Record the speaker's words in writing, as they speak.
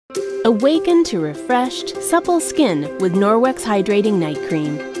Awaken to refreshed, supple skin with Norwex Hydrating Night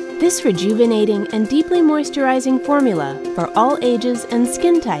Cream. This rejuvenating and deeply moisturizing formula for all ages and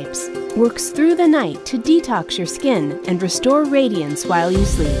skin types works through the night to detox your skin and restore radiance while you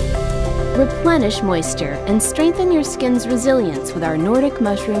sleep. Replenish moisture and strengthen your skin's resilience with our Nordic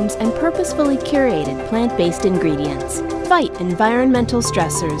mushrooms and purposefully curated plant-based ingredients. Fight environmental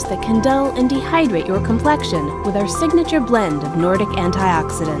stressors that can dull and dehydrate your complexion with our signature blend of Nordic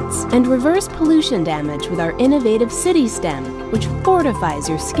antioxidants. And reverse pollution damage with our innovative CityStem, which fortifies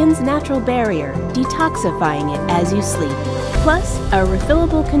your skin's natural barrier, detoxifying it as you sleep. Plus, our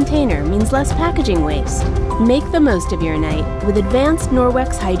refillable container means less packaging waste. Make the most of your night with advanced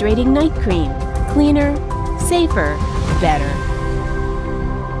Norwex Hydrating Night Cream. Cleaner, safer, better.